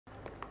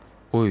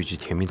我有一句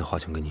甜蜜的话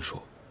想跟你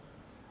说。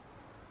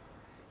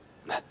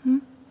来，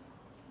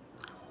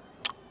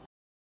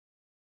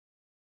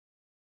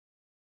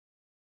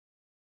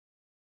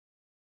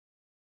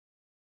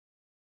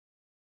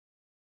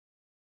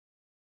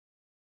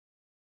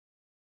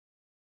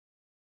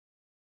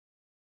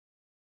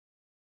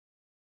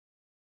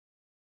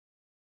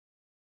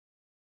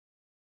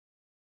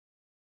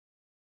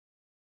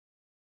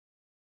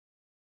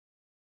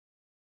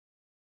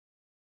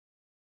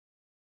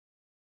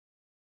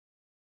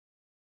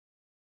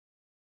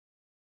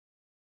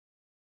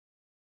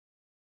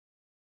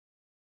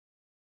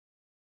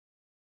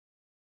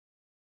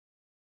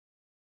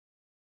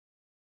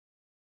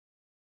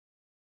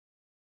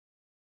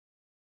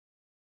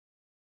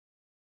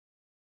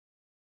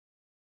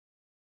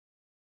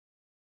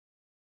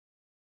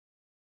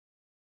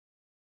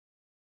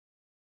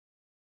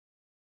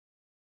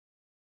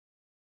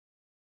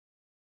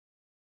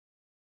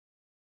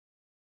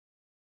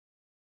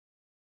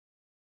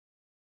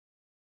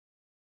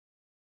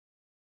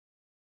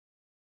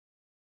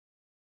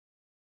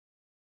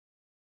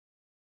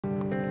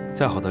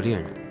再好的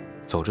恋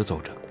人，走着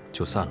走着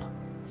就散了。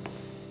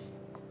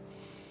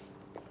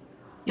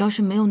要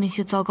是没有那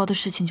些糟糕的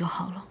事情就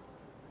好了。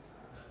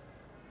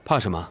怕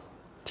什么？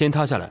天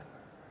塌下来，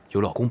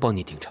有老公帮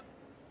你顶着。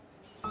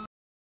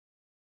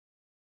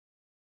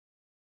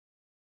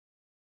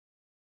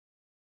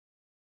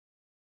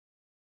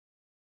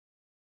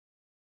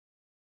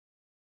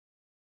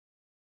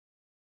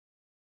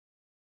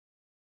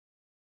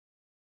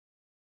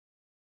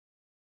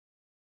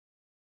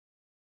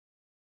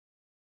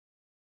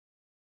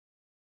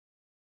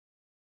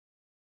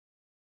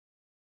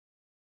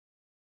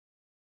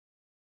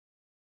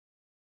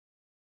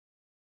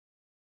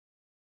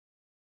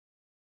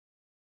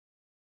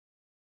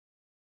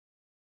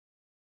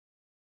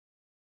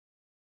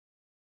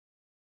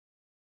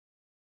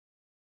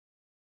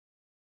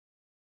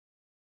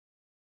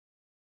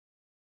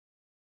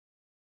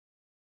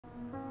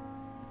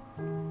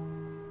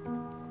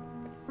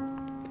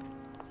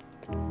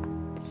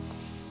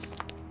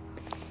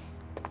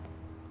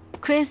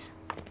Chris，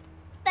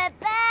 爸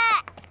爸，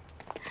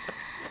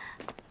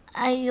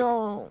哎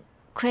呦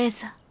 ，Chris，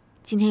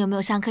 今天有没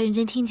有上课认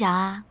真听讲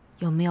啊？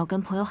有没有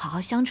跟朋友好好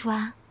相处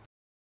啊？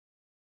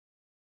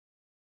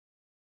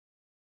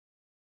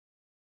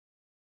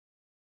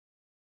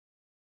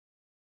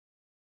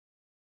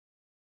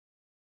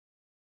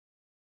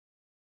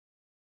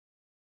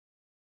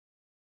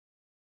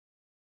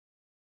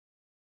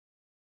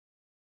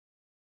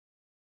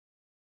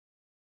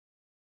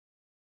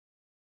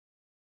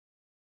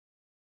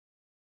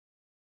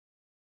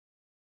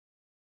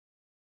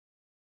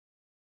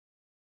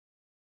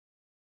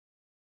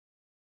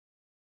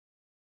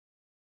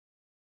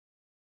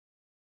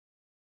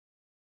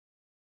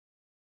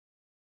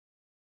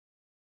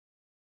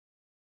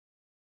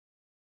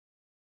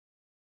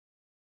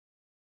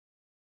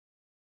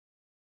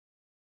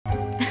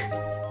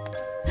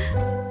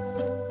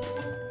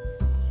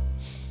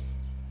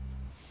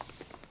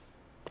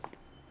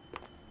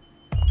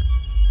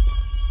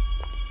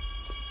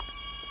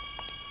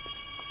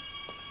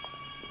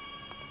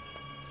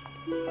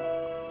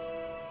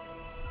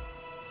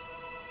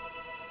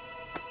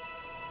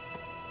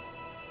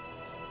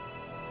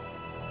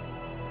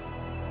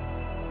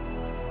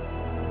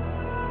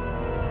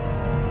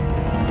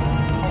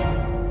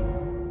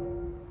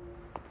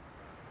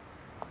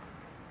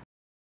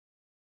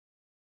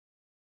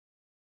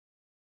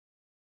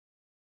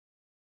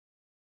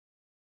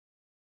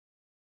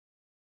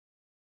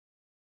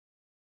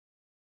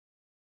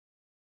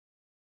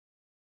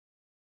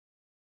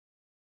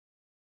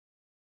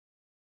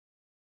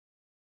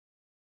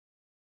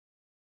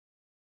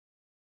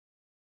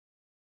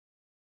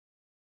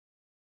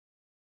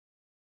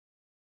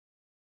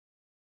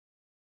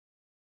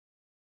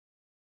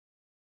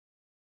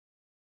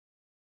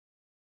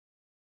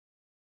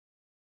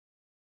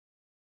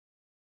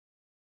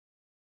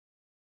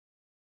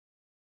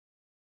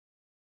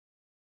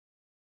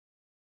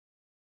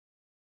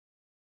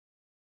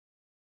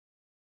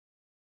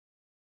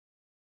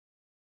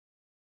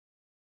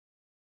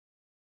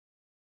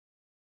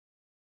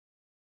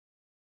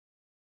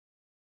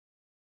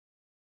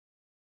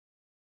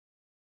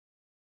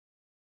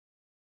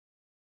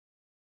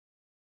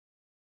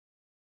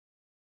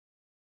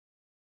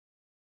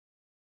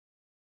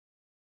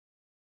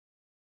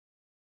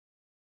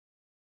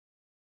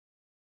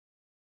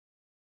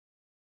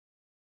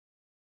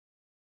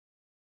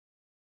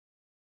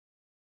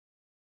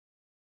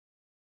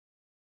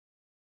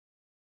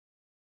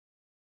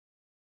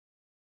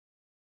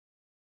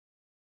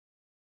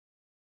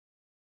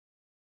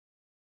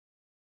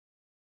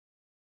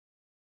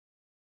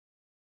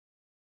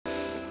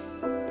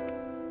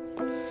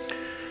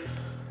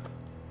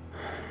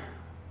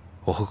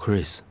我和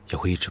Chris 也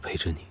会一直陪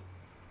着你。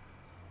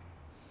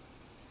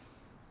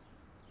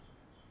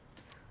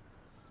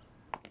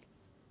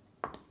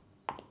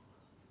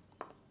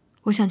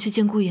我想去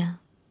见顾言。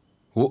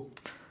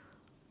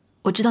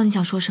我知道你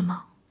想说什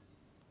么，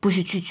不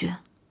许拒绝，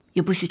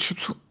也不许吃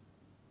醋。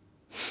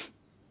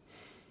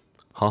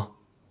好，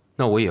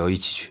那我也要一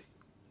起去。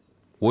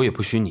我也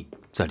不许你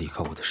再离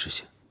开我的视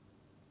线。